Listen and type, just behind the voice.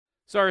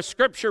So our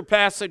scripture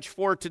passage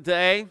for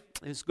today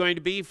is going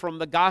to be from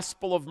the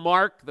Gospel of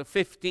Mark, the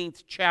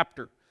 15th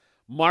chapter.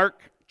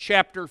 Mark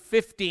chapter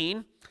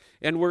 15,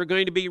 and we're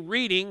going to be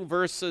reading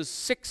verses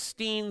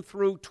 16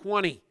 through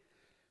 20.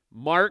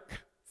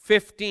 Mark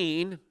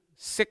 15,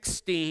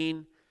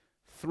 16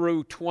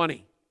 through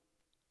 20.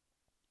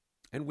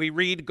 And we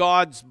read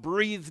God's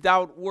breathed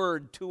out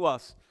word to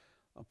us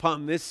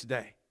upon this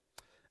day.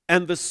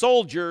 And the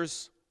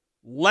soldiers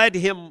led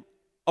him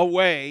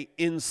away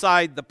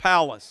inside the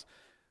palace,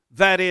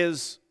 that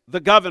is,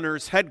 the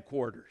governor's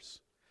headquarters.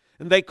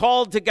 And they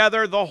called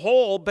together the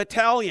whole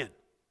battalion.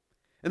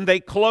 And they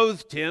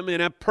clothed him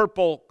in a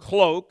purple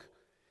cloak,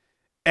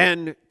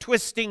 and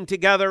twisting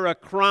together a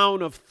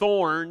crown of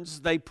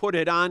thorns, they put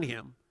it on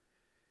him.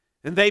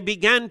 And they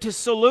began to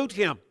salute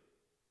him.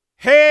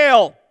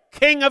 "Hail,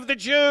 King of the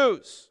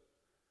Jews!"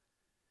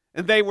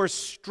 And they were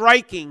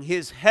striking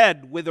his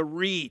head with a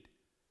reed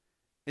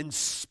and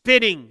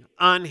spitting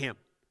on him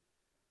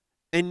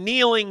and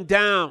kneeling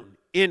down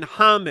in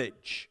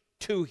homage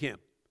to him.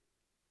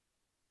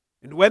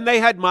 And when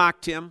they had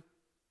mocked him,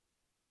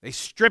 they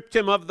stripped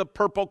him of the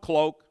purple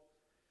cloak,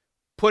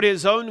 put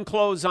his own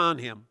clothes on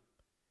him,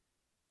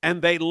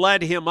 and they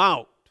led him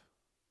out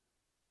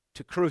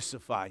to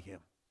crucify him.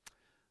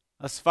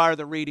 Thus far,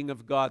 the reading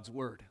of God's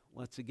word.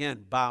 Let's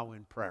again bow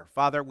in prayer.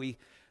 Father, we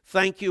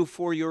thank you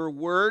for your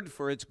word,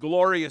 for its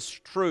glorious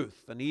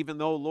truth. And even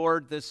though,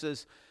 Lord, this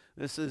is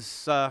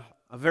a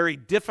very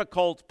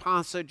difficult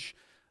passage,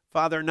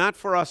 Father, not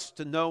for us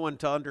to know and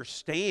to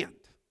understand.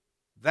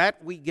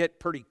 That we get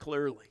pretty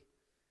clearly.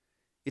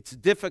 It's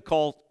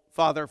difficult,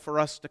 Father, for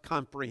us to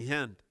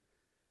comprehend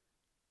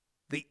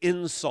the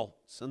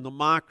insults and the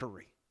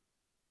mockery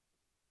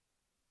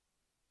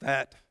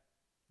that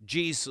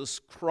Jesus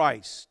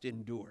Christ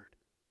endured.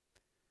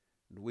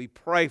 And we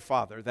pray,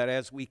 Father, that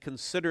as we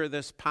consider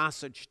this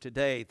passage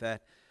today,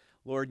 that,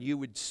 Lord, you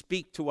would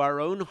speak to our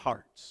own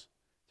hearts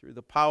through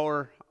the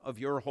power of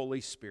your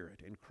Holy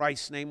Spirit. In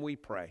Christ's name we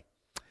pray.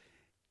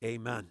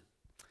 Amen.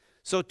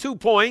 So 2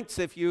 points,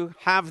 if you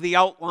have the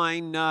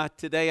outline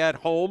today at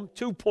home.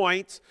 2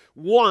 points.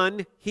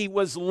 One, he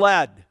was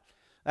led.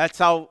 That's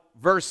how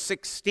verse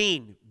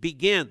 16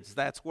 begins.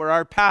 That's where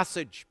our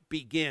passage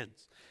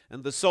begins.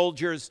 And the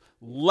soldiers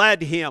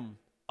led him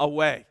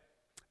away.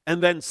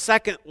 And then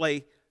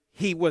secondly,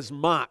 he was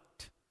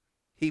mocked.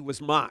 He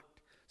was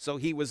mocked. So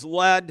he was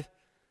led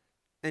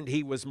and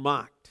he was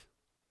mocked.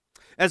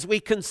 As we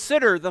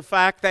consider the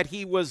fact that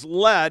he was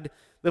led,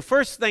 the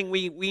first thing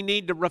we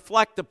need to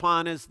reflect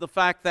upon is the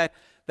fact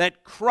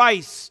that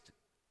Christ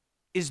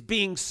is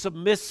being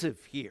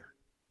submissive here.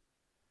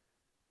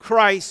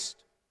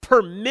 Christ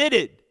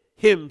permitted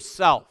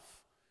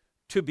himself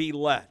to be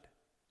led.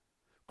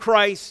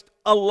 Christ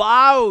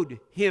allowed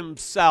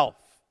himself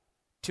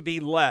to be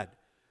led.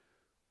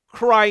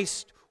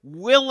 Christ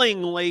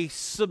willingly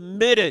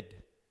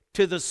submitted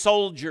to the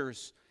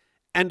soldiers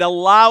and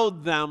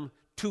allowed them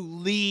to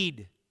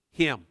lead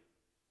him.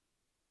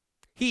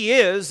 He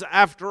is,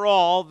 after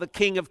all, the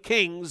King of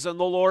Kings and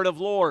the Lord of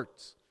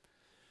Lords.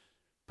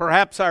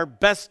 Perhaps our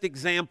best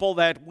example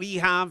that we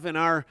have in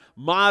our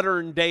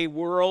modern day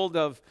world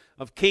of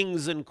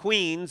kings and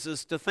queens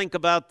is to think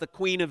about the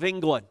Queen of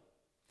England.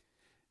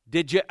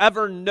 Did you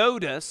ever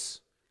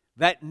notice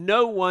that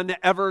no one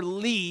ever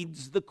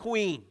leads the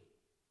Queen?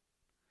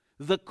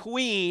 The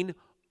Queen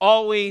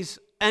always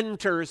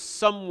enters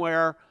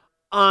somewhere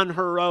on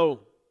her own.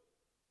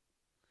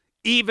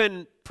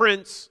 Even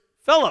Prince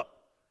Philip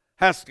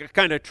has to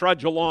kind of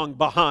trudge along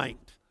behind,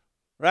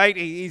 right?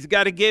 He's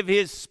got to give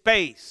his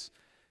space.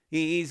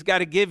 He's got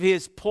to give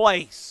his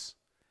place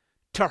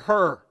to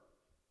her.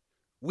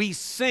 We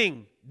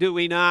sing, do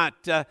we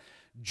not,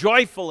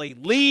 joyfully,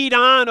 "Lead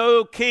on,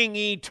 O King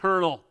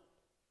eternal."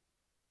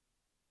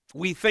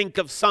 We think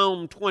of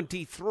Psalm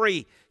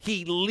 23,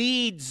 "He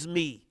leads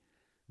me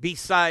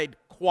beside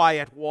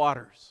quiet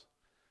waters."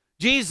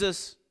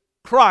 Jesus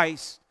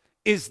Christ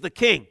is the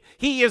King.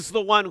 He is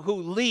the one who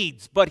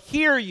leads. But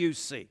here you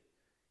see,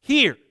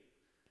 here,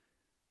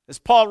 as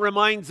Paul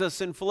reminds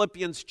us in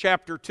Philippians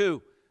chapter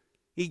 2,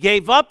 he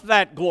gave up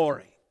that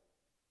glory,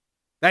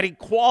 that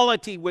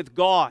equality with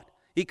God.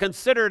 He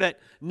considered it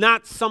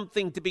not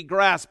something to be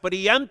grasped, but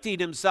he emptied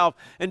himself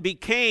and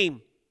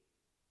became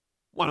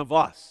one of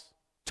us.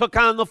 Took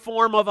on the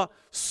form of a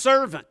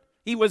servant.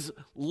 He was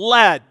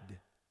led.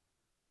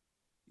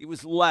 He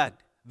was led.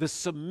 The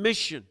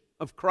submission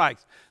of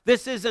Christ.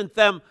 This isn't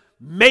them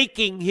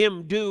making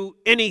him do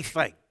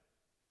anything.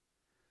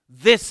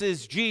 This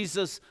is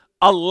Jesus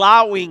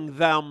allowing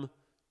them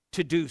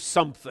to do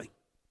something.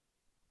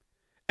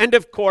 And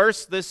of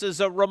course, this is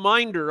a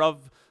reminder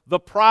of the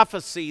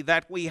prophecy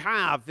that we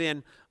have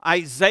in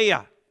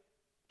Isaiah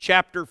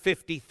chapter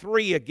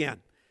 53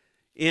 again.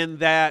 In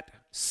that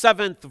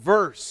 7th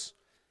verse,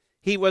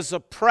 "He was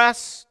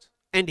oppressed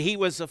and he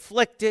was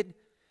afflicted,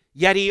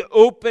 yet he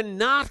opened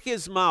not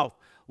his mouth,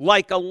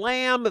 like a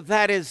lamb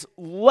that is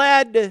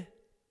led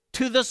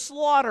to the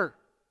slaughter."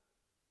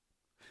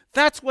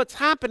 That's what's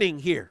happening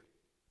here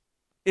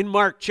in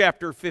Mark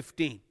chapter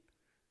 15.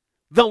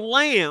 The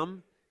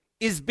lamb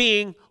is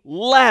being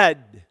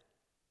led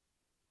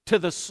to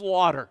the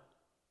slaughter.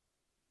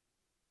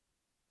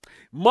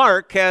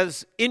 Mark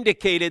has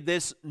indicated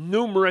this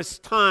numerous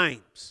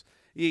times.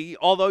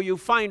 Although you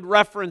find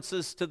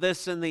references to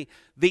this in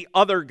the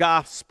other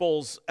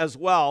Gospels as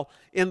well,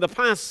 in the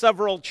past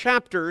several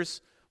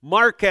chapters,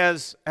 Mark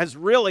has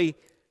really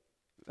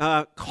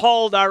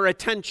called our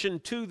attention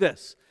to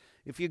this.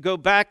 If you go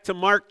back to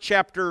Mark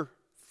chapter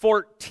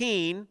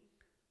 14,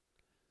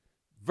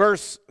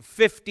 verse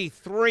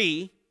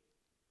 53,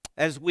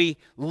 as we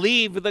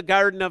leave the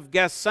Garden of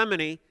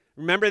Gethsemane,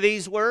 remember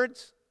these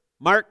words?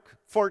 Mark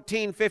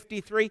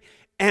 14:53,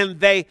 and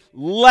they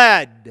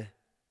led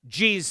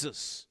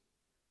Jesus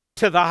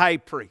to the high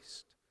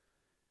priest.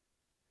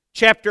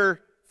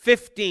 Chapter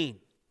 15,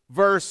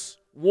 verse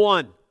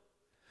 1.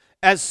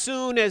 As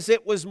soon as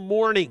it was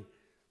morning,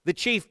 the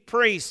chief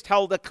priest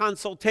held a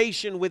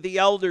consultation with the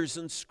elders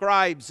and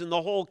scribes and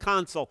the whole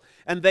council,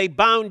 and they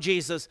bound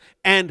Jesus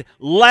and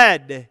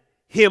led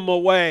him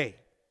away.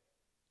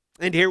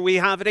 And here we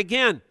have it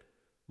again.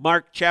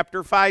 Mark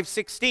chapter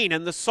 5:16,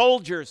 and the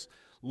soldiers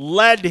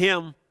led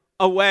him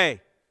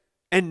away.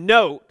 And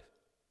note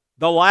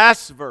the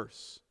last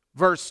verse,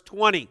 verse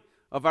 20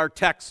 of our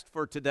text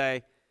for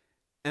today,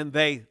 and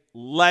they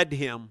led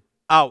him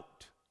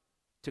out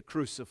to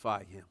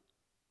crucify him.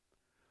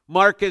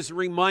 Mark is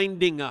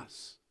reminding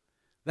us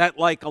that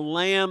like a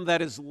lamb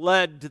that is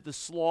led to the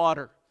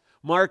slaughter,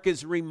 Mark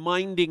is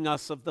reminding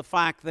us of the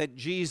fact that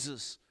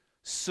Jesus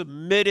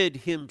submitted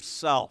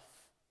himself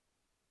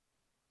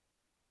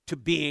to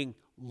being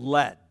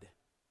led.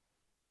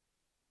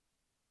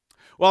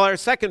 Well, our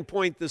second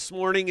point this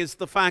morning is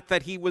the fact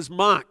that he was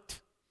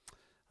mocked.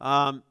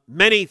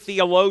 Many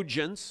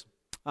theologians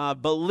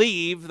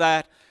believe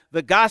that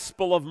the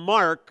Gospel of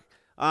Mark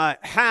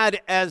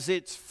had as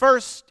its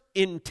first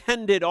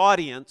intended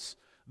audience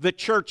the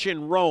church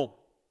in Rome.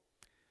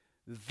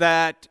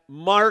 That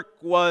Mark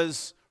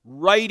was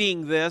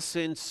writing this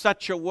in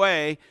such a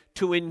way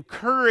to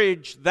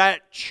encourage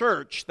that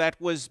church that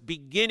was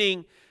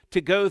beginning to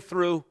go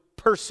through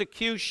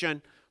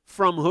persecution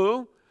from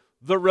who?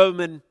 The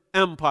Roman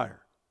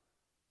Empire,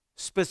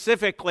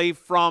 specifically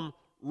from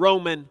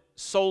Roman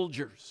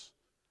soldiers.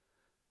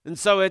 And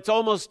so it's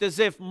almost as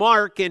if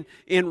Mark, in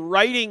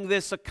writing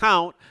this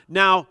account,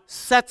 now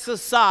sets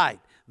aside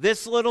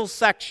this little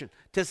section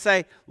to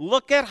say,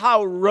 look at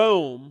how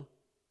Roman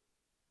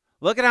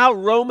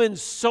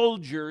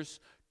soldiers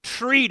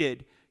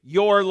treated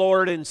your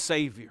Lord and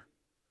Savior.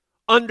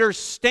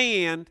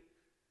 Understand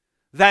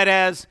that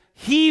as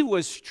he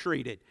was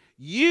treated,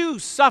 you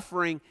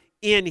suffering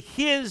in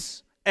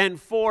his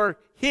and for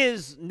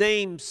his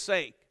name's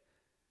sake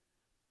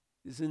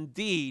is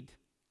indeed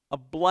a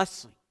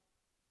blessing.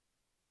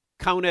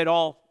 Count it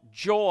all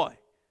joy,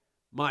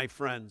 my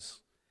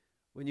friends,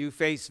 when you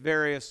face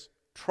various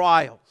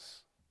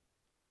trials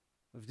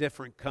of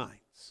different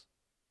kinds.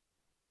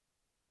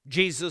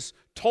 Jesus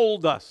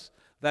told us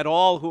that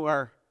all who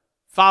are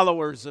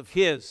followers of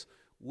his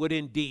would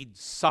indeed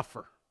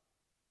suffer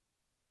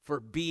for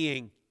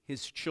being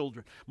his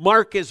children.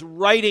 Mark is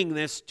writing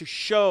this to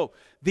show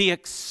the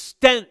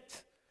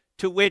extent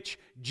to which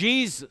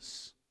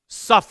Jesus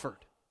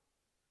suffered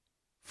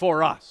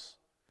for us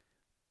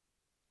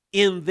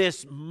in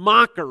this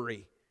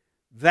mockery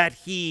that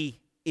he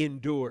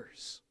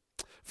endures.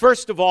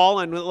 First of all,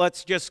 and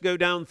let's just go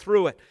down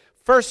through it.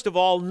 First of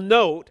all,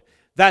 note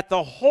that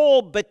the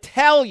whole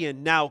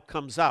battalion now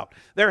comes out.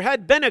 There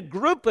had been a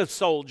group of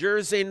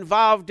soldiers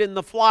involved in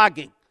the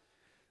flogging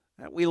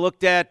that we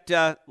looked at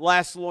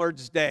last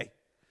Lord's Day.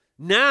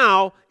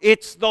 Now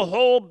it's the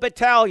whole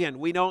battalion.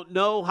 We don't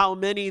know how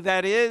many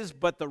that is,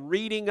 but the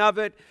reading of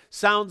it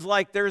sounds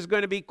like there's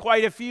going to be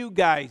quite a few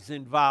guys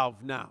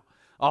involved now.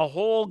 A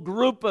whole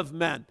group of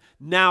men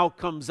now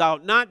comes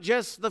out, not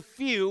just the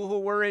few who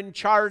were in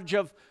charge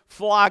of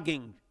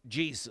flogging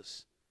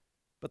Jesus,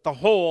 but the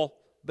whole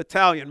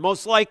battalion.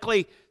 Most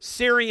likely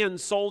Syrian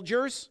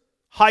soldiers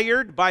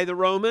hired by the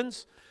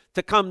Romans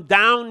to come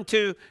down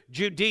to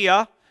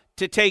Judea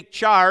to take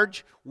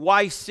charge.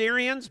 Why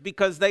Syrians?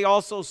 Because they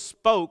also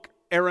spoke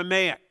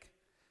Aramaic.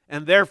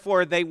 And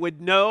therefore they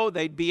would know,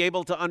 they'd be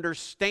able to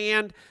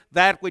understand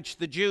that which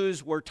the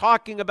Jews were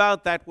talking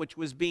about, that which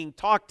was being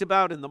talked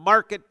about in the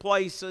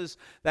marketplaces,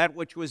 that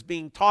which was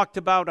being talked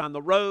about on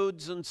the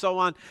roads and so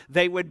on.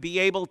 They would be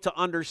able to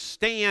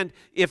understand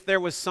if there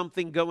was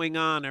something going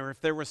on or if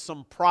there was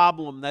some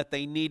problem that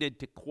they needed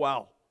to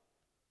quell.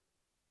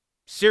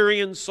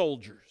 Syrian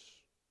soldiers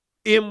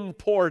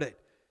imported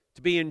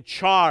to be in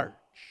charge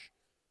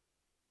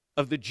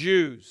of the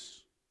Jews.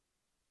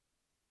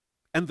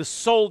 And the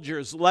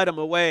soldiers led him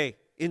away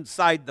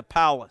inside the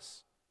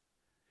palace.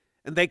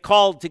 And they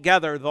called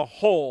together the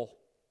whole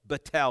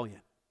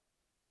battalion.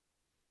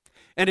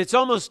 And it's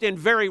almost in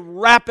very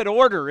rapid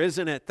order,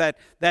 isn't it,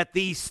 that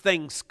these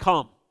things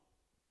come.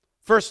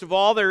 First of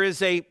all, there is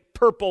a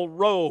purple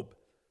robe.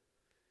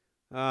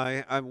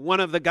 One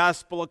of the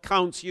gospel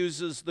accounts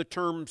uses the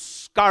term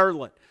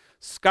scarlet.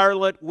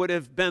 Scarlet would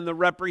have been the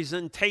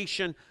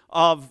representation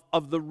of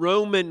the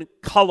Roman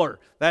color.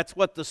 That's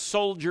what the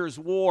soldiers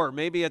wore.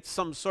 Maybe it's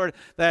some sort of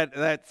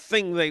that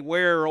thing they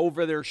wear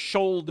over their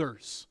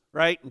shoulders,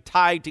 right? And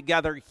tied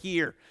together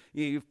here.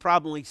 You've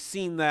probably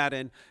seen that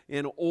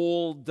in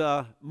old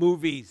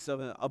movies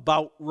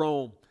about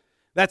Rome.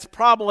 That's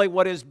probably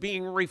what is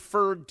being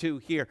referred to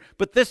here.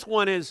 But this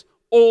one is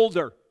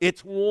older,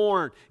 it's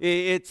worn,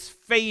 it's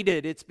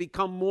faded, it's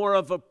become more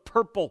of a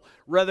purple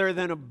rather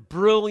than a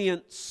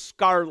brilliant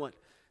scarlet.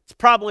 It's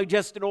probably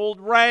just an old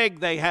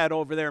rag they had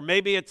over there.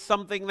 Maybe it's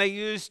something they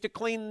used to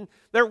clean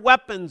their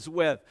weapons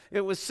with.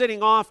 It was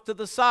sitting off to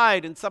the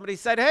side and somebody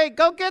said, "Hey,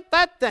 go get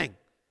that thing.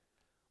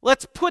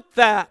 Let's put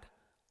that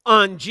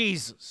on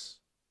Jesus."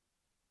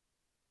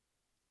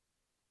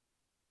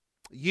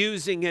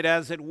 Using it,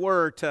 as it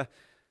were, to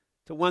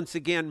once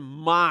again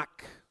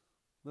mock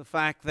the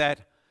fact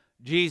that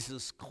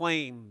Jesus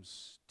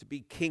claims to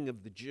be King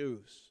of the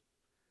Jews.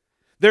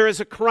 There is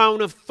a crown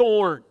of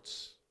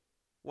thorns.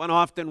 One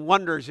often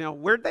wonders,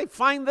 where'd they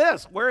find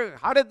this?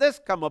 How did this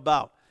come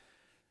about?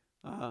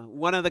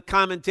 One of the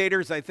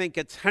commentators, I think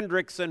it's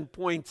Hendrickson,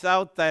 points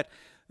out that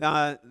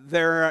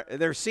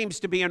there seems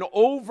to be an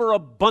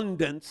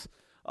overabundance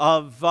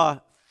of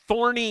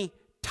thorny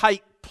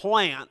type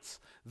plants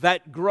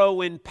that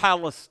grow in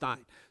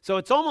Palestine. So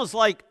it's almost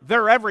like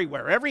they're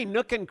everywhere. Every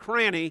nook and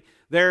cranny,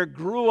 there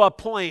grew a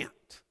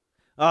plant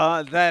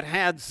that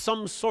had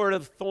some sort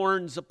of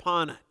thorns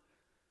upon it.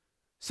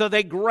 So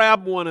they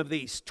grab one of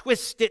these,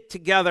 twist it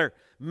together,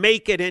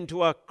 make it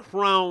into a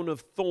crown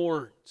of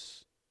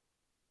thorns.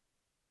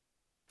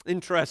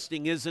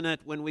 Interesting, isn't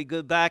it, when we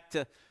go back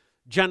to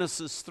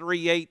Genesis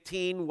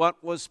 3:18,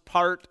 what was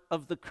part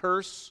of the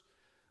curse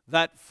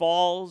that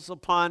falls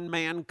upon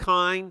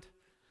mankind?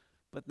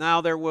 But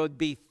now there would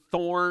be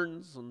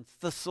thorns and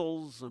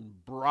thistles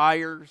and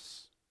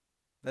briars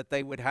that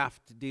they would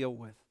have to deal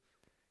with.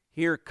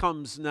 Here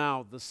comes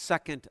now the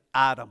second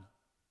Adam,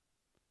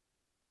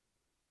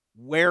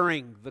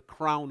 wearing the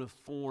crown of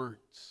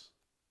thorns.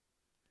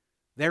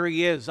 There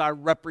he is, our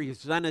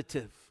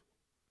representative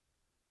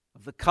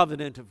of the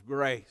covenant of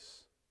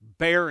grace,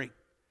 bearing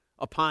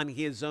upon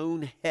his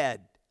own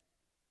head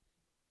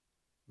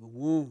the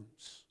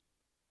wounds,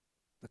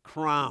 the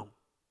crown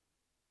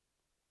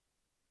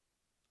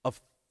of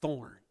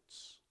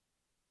thorns,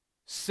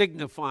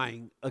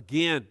 signifying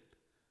again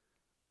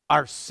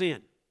our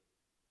sin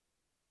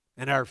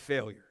and our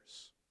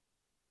failures.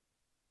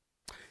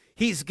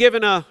 He's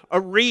given a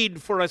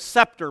reed for a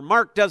scepter.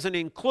 Mark doesn't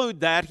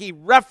include that. He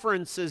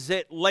references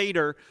it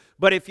later.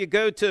 But if you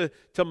go to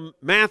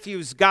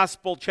Matthew's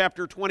Gospel,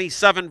 chapter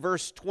 27,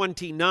 verse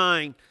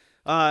 29,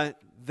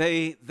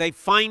 they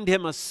find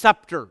him a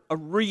scepter, a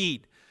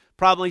reed,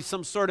 probably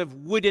some sort of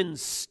wooden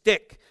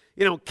stick.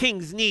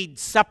 Kings need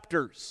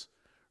scepters,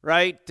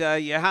 right?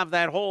 You have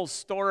that whole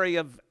story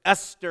of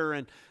Esther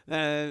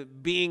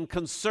and being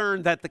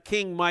concerned that the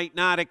king might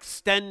not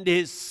extend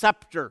his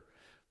scepter.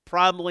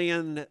 Probably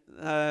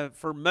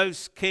for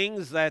most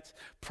kings, that's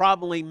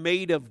probably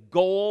made of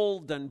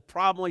gold and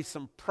probably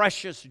some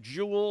precious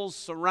jewels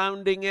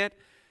surrounding it.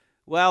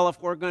 Well,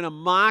 if we're going to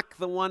mock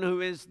the one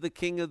who is the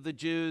King of the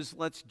Jews,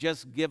 let's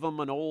just give him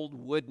an old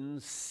wooden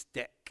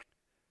stick.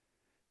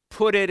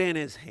 Put it in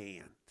his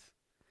hand.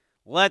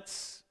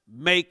 Let's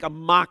make a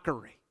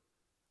mockery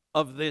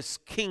of this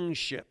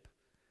kingship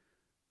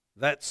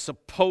that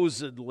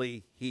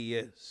supposedly he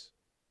is.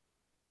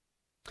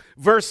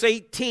 Verse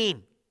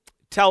 18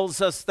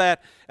 tells us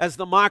that as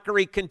the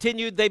mockery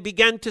continued, they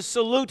began to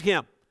salute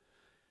him.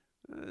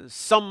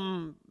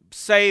 Some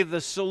say the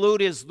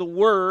salute is the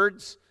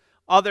words.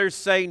 Others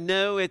say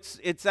no,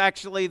 it's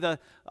actually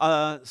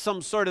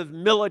some sort of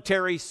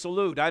military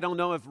salute. I don't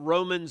know if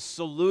Romans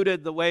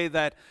saluted the way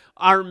that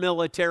our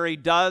military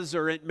does,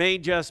 or it may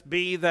just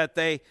be that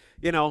they,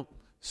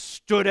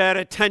 stood at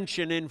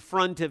attention in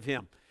front of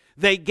him.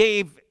 They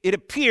gave, it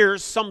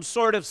appears, some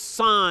sort of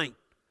sign,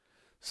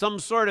 some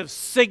sort of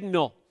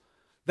signal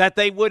that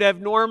they would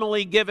have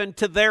normally given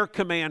to their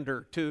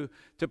commander, to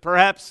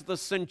perhaps the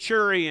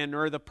centurion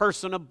or the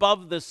person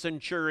above the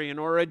centurion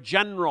or a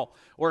general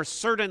or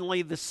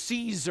certainly the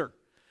Caesar,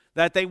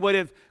 that they would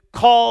have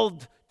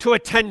called to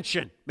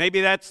attention.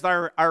 Maybe that's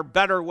our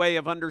better way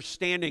of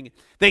understanding it.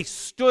 They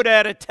stood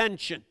at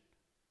attention.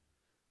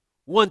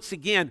 Once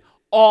again,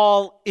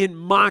 all in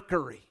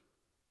mockery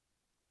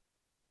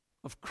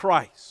of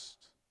Christ.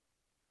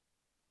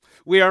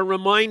 We are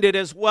reminded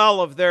as well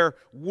of their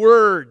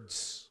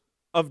words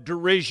of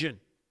derision.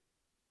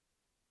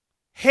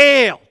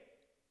 Hail!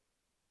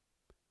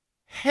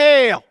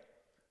 Hail,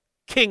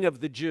 King of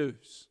the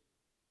Jews.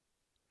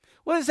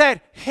 What does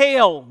that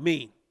hail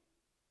mean?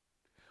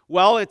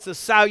 Well, it's a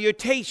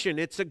salutation,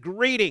 it's a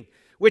greeting,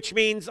 which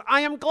means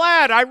I am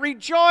glad, I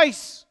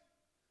rejoice.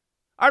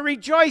 I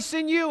rejoice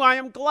in you, I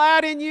am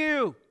glad in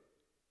you.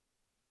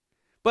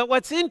 But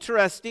what's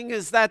interesting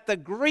is that the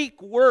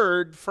Greek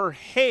word for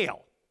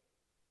hail,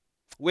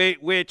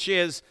 which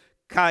is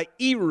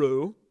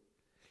kairu,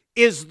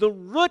 is the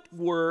root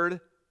word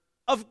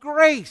of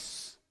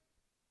grace.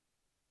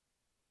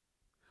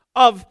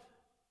 of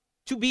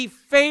to be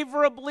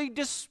favorably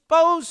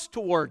disposed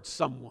towards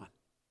someone.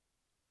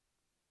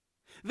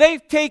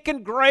 They've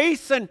taken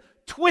grace and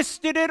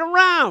twisted it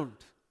around.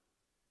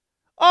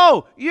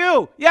 Oh,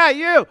 you, yeah,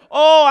 you.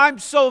 Oh, I'm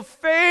so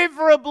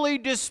favorably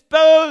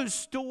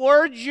disposed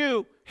towards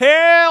you.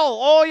 Hail,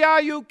 oh yeah,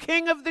 you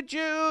King of the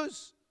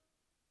Jews.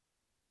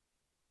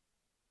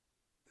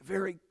 The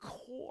very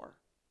core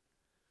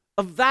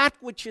of that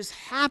which is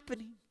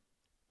happening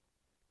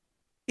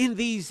in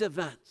these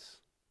events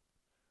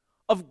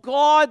of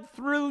God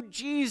through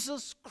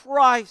Jesus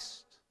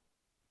Christ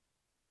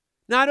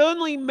not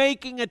only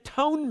making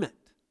atonement,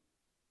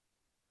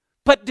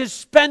 but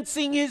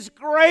dispensing His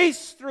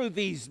grace through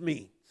these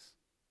means.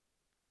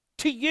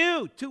 To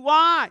you, to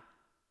I.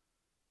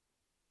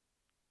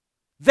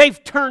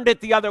 They've turned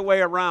it the other way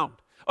around.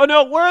 Oh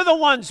no, we're the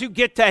ones who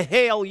get to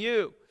hail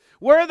you.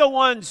 We're the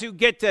ones who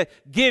get to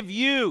give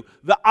you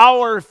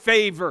our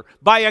favor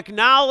by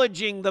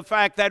acknowledging the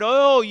fact that,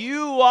 oh,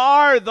 you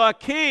are the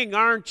king,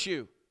 aren't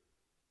you?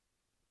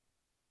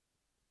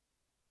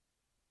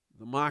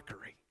 The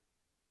mockery.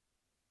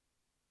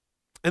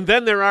 And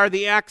then there are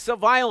the acts of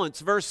violence,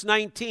 verse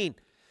 19.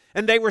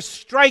 And they were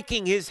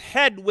striking his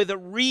head with a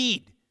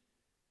reed.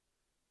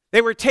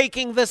 They were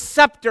taking the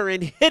scepter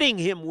and hitting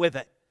him with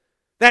it,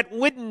 that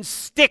wooden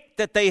stick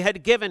that they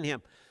had given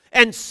him,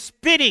 and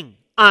spitting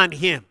on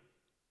him.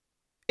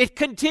 It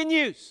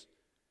continues.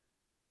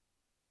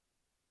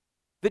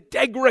 The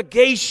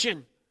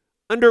degradation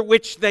under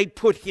which they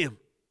put him.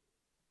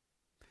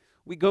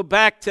 We go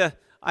back to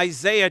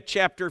Isaiah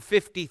chapter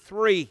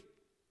 53.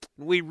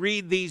 We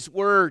read these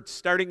words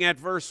starting at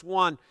verse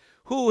 1.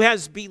 Who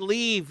has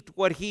believed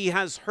what he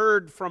has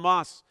heard from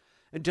us?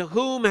 And to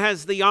whom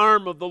has the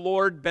arm of the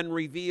Lord been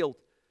revealed?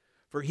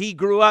 For he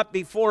grew up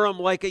before him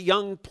like a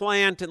young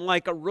plant and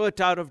like a root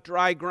out of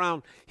dry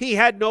ground. He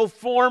had no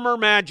form or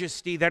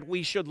majesty that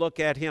we should look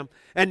at him,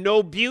 and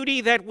no beauty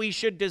that we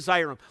should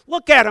desire him.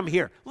 Look at him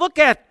here. Look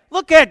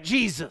at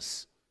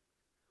Jesus.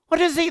 What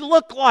does he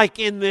look like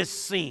in this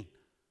scene?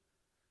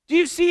 Do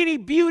you see any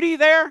beauty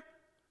there?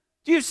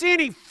 Do you see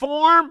any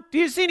form? Do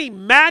you see any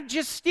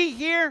majesty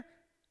here?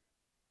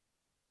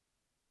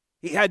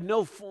 He had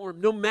no form,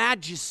 no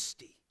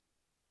majesty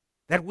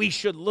that we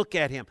should look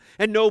at him,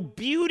 and no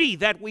beauty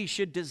that we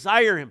should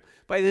desire him.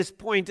 By this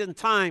point in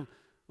time,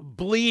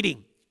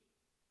 bleeding,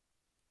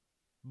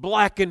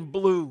 black and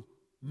blue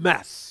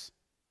mess.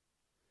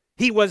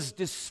 He was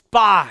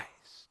despised,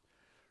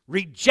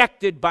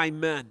 rejected by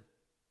men,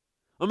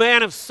 a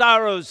man of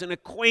sorrows and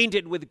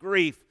acquainted with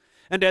grief.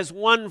 And as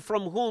one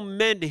from whom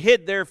men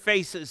hid their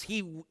faces,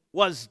 he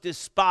was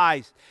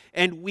despised,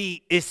 and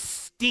we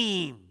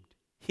esteemed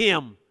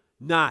him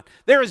not.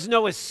 There is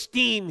no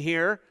esteem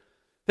here.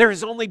 There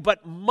is only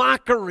but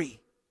mockery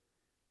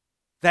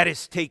that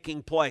is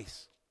taking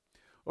place.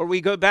 Or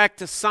we go back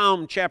to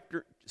Psalm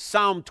 22.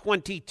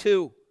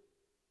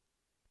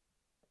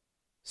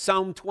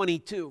 Psalm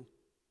 22,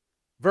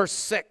 verse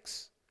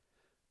 6.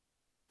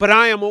 But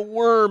I am a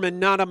worm and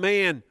not a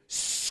man,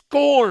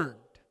 scorned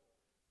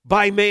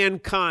by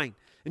mankind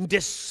and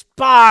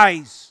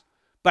despised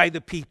by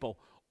the people.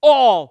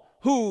 All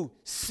who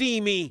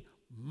see me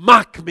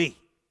mock me.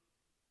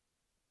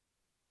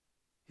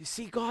 You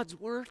see God's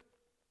word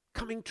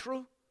coming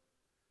true?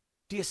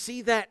 Do you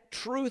see that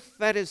truth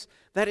that is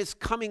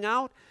coming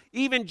out?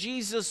 Even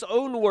Jesus'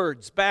 own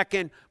words back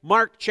in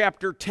Mark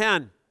chapter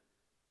 10.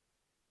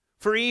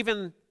 For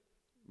even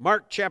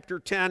Mark chapter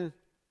 10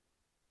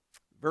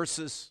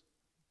 verses,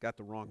 got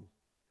the wrong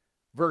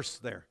verse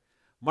there.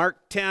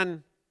 Mark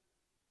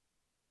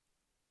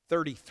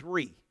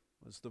 10:33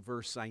 was the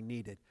verse I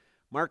needed.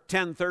 Mark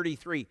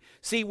 10:33.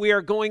 See, we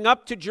are going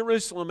up to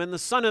Jerusalem, and the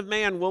Son of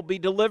Man will be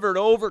delivered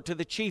over to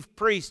the chief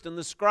priests and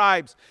the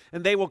scribes,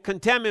 and they will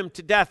condemn him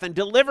to death and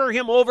deliver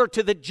him over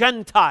to the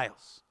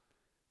Gentiles.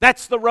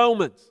 That's the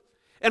Romans.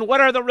 And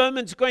what are the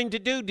Romans going to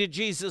do, did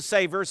Jesus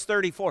say? Verse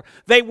 34.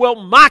 They will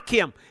mock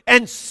him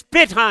and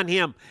spit on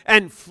him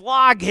and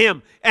flog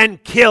him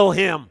and kill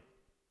him.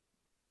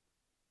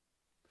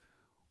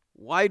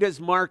 Why does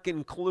Mark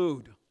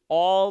include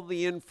all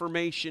the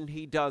information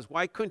he does?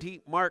 Why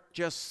couldn't Mark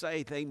just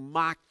say they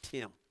mocked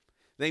him?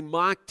 They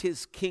mocked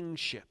his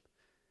kingship.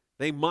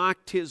 They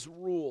mocked his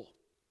rule.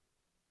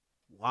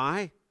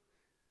 Why?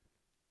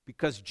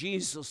 Because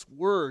Jesus'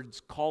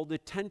 words called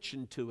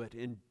attention to it.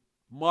 And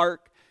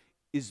Mark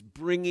is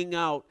bringing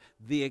out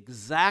the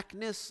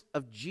exactness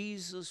of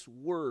Jesus'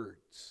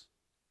 words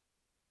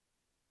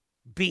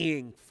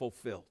being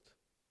fulfilled.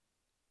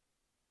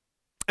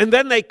 And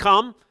then they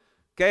come,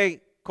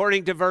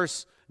 according to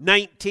verse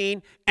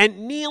 19,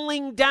 and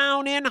kneeling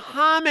down in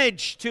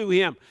homage to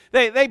him.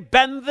 They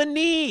bend the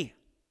knee.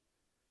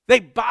 They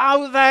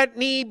bow that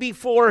knee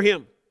before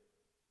him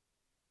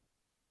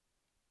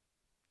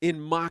in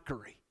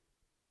mockery.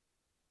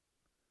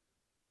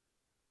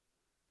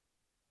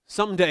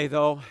 Someday,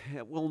 though,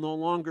 it will no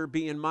longer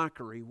be in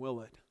mockery,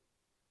 will it?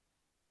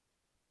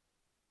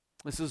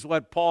 This is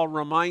what Paul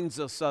reminds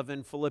us of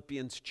in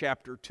Philippians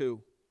chapter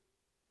 2.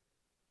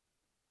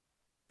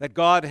 that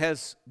God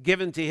has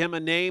given to him a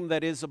name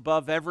that is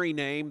above every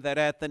name, that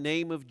at the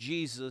name of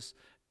Jesus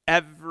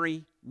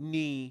every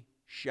knee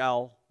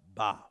shall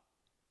bow.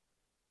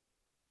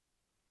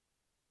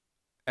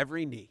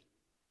 Every knee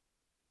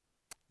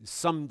is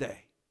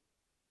someday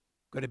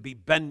going to be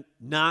bent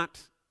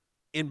not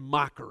in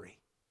mockery,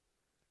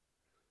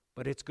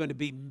 but it's going to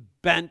be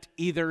bent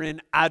either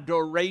in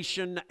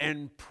adoration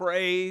and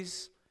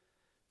praise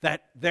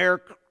that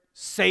their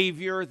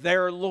Savior,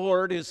 their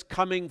Lord is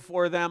coming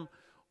for them,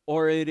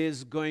 or it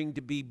is going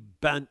to be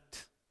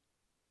bent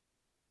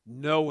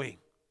knowing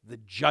the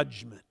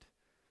judgment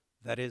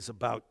that is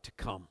about to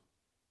come.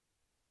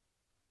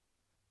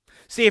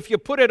 See, if you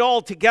put it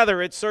all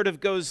together, it sort of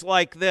goes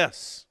like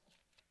this.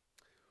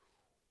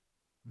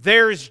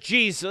 There's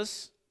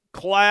Jesus,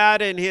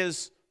 clad in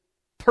his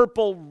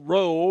purple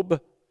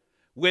robe,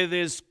 with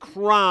his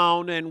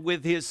crown and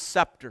with his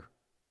scepter.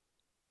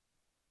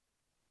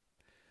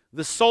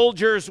 The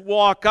soldiers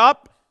walk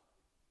up,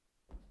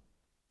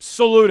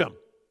 salute him.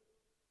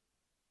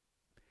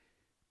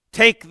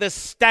 Take the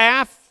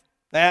staff,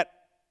 that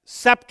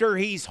scepter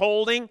he's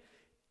holding,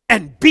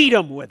 and beat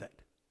him with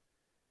it.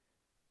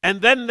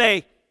 And then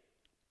they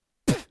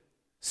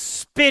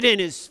spit in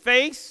his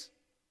face,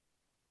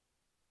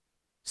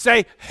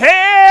 say,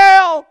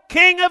 "Hail,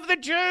 King of the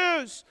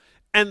Jews!"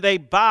 And they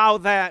bow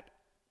that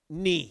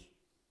knee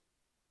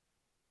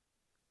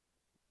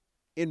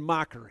in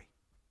mockery.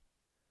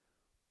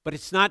 But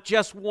it's not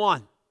just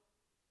one.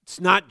 It's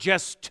not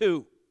just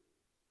two.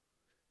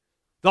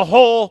 The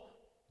whole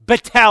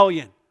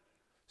battalion,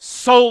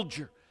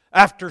 soldier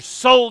after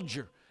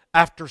soldier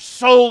after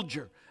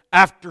soldier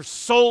after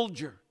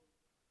soldier.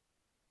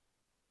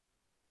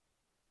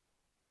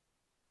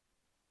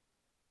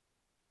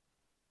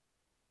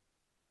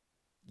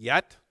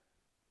 Yet,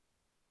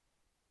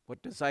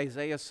 what does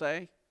Isaiah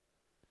say?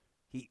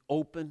 He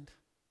opened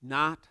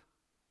not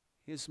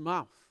his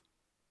mouth.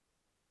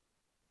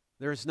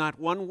 There is not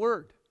one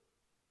word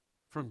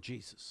from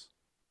Jesus.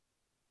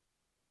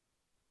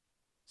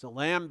 As a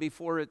lamb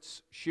before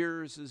its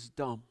shearers is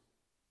dumb,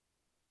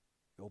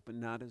 he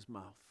opened not his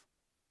mouth.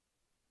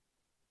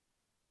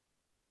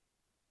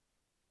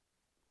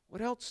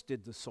 What else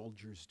did the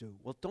soldiers do?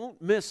 Well,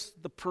 don't miss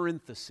the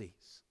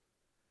parentheses.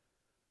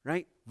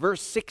 Right?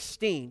 Verse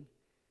 16,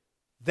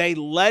 they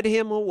led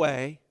him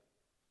away,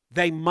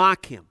 they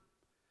mock him,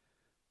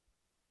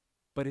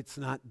 but it's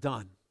not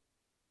done.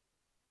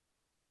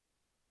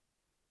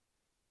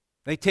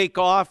 They take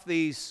off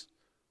these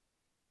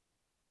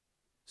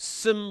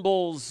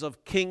symbols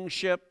of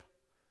kingship,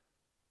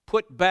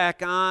 put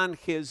back on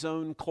his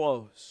own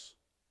clothes.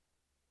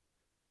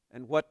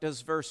 And what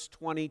does verse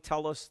 20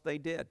 tell us they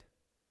did?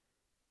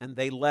 And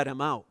they let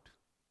him out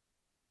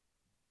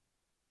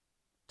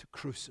to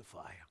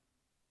crucify him.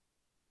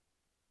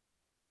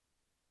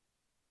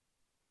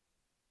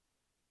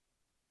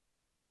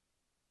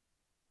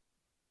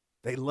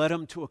 They led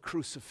him to a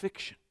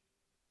crucifixion.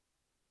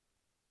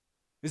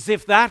 As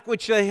if that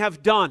which they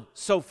have done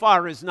so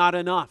far is not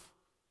enough.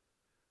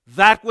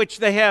 That which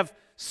they have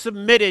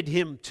submitted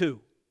him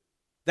to.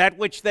 That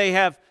which they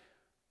have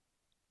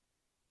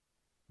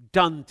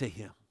done to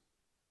him.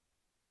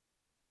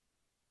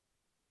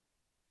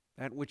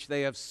 That which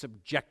they have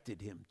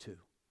subjected him to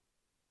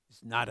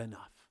is not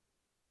enough.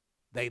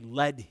 They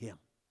led him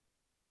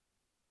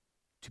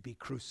to be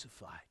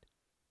crucified.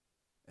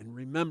 And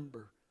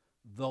remember,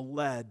 the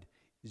led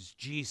is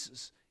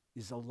Jesus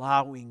is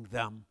allowing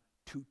them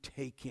to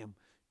take him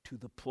to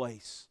the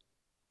place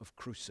of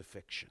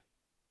crucifixion.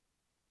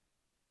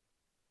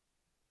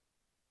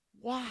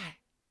 Why?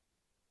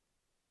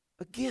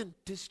 Again,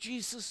 does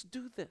Jesus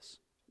do this?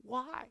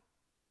 Why?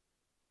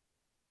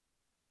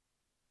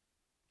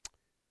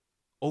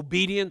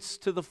 Obedience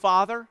to the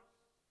Father?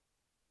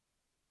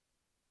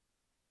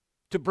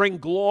 To bring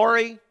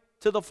glory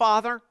to the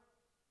Father?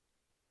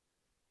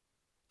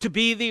 To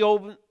be the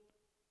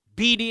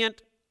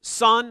obedient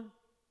Son?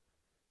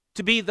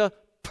 To be the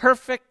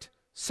perfect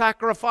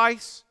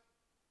sacrifice?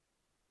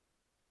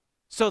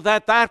 So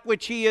that that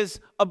which he is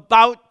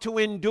about to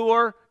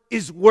endure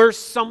is worth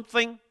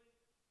something?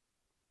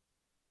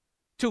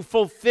 To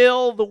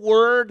fulfill the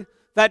word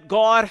that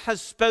God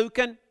has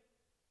spoken?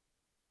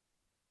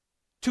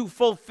 To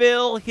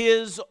fulfill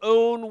his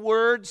own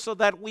word so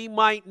that we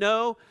might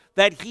know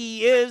that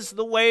he is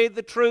the way,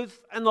 the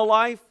truth, and the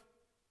life?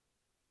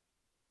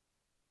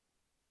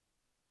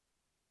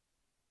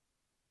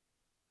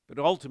 But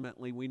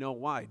ultimately, we know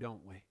why,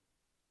 don't we?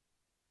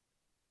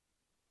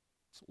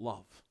 It's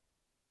love.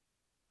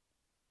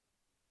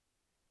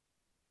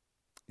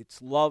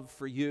 It's love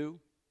for you.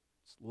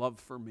 It's love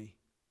for me.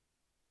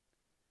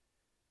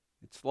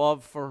 It's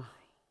love for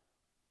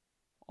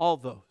all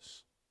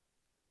those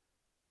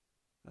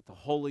that the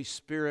Holy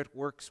Spirit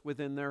works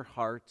within their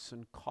hearts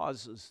and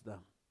causes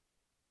them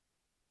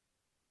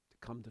to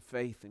come to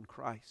faith in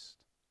Christ.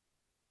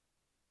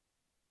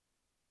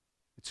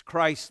 It's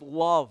Christ's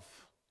love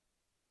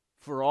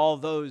for all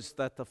those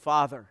that the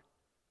Father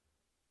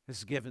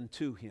has given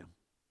to him.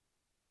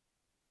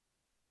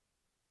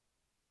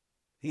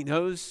 He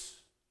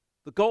knows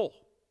the goal.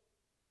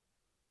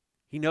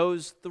 He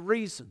knows the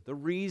reason. The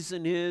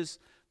reason is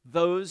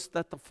those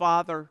that the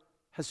Father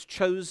has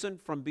chosen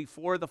from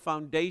before the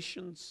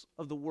foundations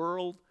of the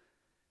world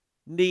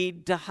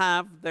need to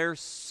have their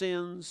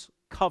sins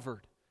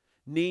covered,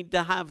 need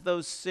to have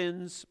those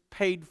sins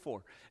paid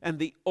for. And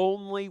the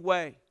only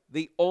way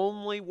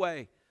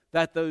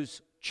that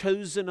those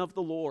chosen of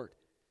the Lord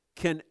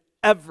can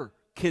ever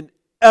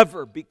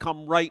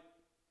become right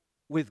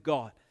with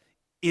God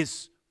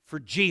is for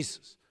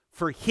Jesus,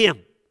 for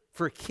Him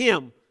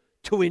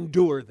to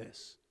endure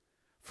this,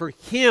 for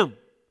Him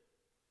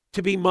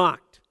to be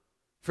mocked,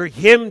 for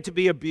Him to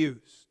be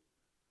abused.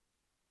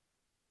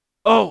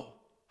 Oh,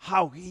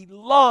 how He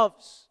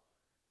loves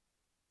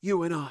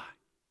you and I.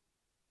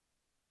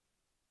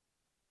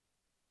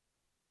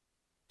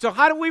 So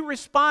how do we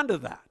respond to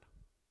that?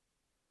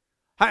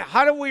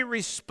 How do we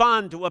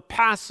respond to a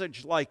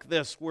passage like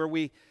this where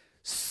we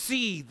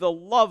see the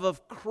love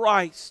of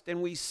Christ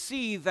and we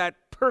see that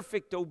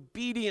perfect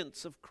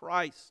obedience of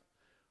Christ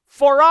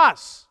for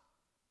us?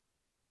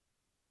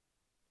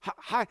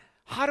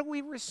 How do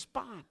we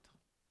respond?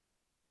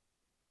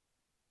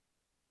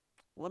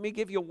 Let me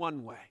give you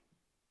one way.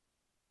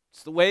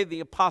 It's the way the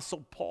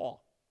Apostle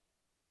Paul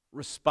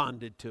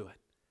responded to it.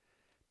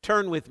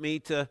 Turn with me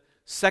to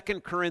 2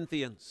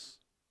 Corinthians.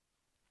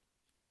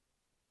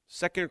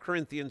 2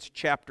 Corinthians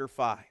chapter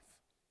 5. I'm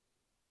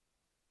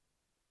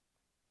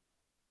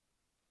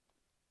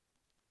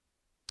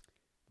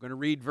going to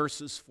read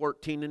verses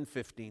 14 and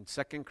 15.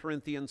 2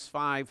 Corinthians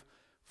 5,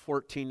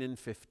 14 and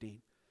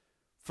 15.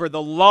 For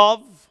the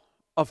love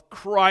of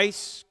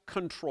Christ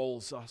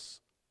controls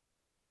us,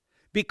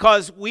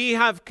 because we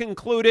have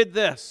concluded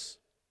this,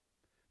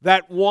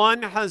 that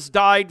one has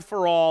died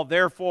for all,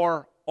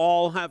 therefore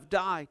all have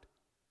died.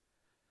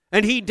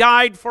 And He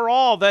died for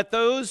all, that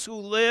those who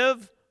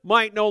live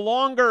might no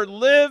longer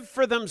live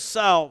for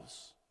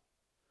themselves,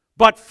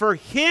 but for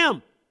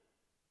Him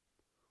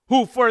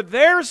who for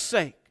their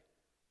sake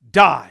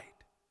died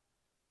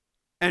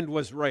and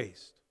was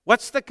raised.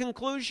 What's the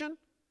conclusion?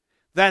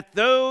 That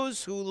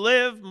those who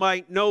live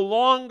might no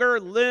longer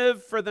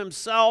live for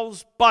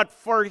themselves, but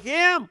for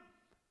Him.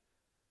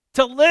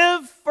 To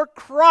live for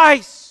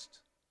Christ.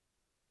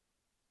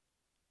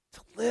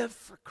 To live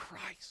for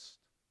Christ.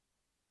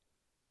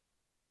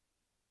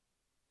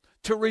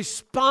 To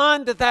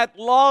respond to that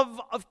love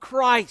of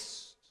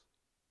Christ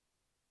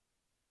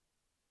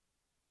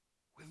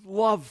with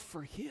love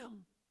for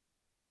Him.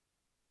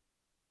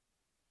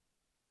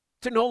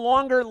 To no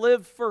longer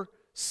live for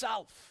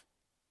self,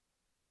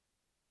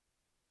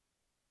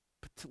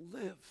 but to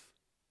live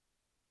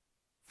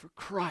for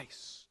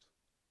Christ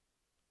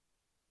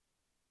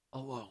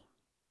alone.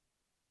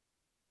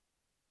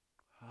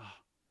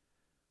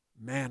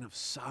 Man of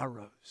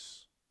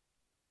sorrows,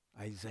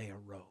 Isaiah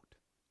wrote.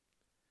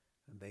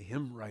 And the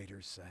hymn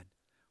writer said,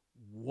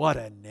 what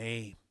a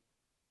name.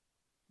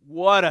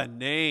 What a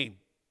name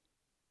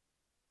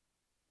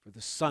for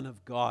the Son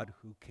of God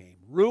who came.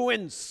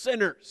 Ruined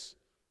sinners,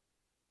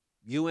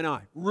 you and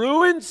I,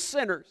 ruined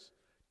sinners,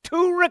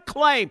 to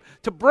reclaim,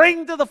 to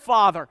bring to the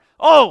Father.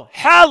 Oh,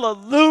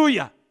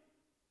 hallelujah.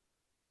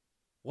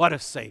 What a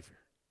Savior.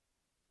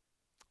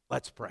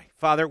 Let's pray.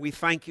 Father, we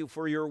thank You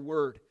for Your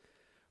word,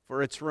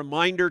 for its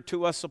reminder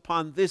to us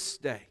upon this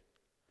day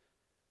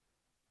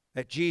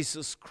that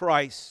Jesus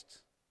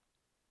Christ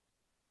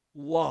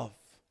love,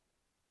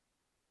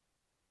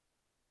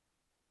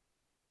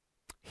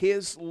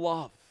 His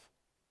love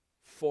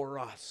for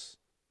us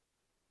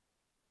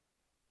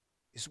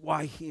is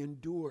why He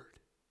endured.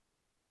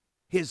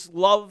 His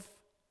love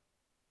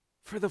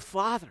for the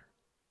Father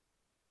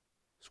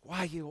is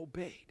why He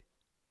obeyed.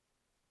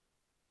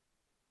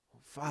 Oh,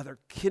 Father,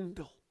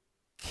 kindle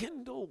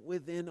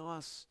within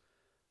us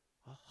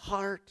a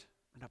heart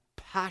and a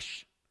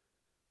passion,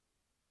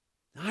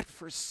 not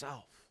for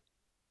self,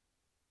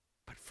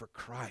 but for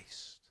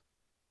Christ.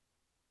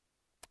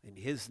 In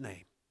His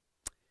name,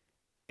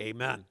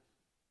 amen.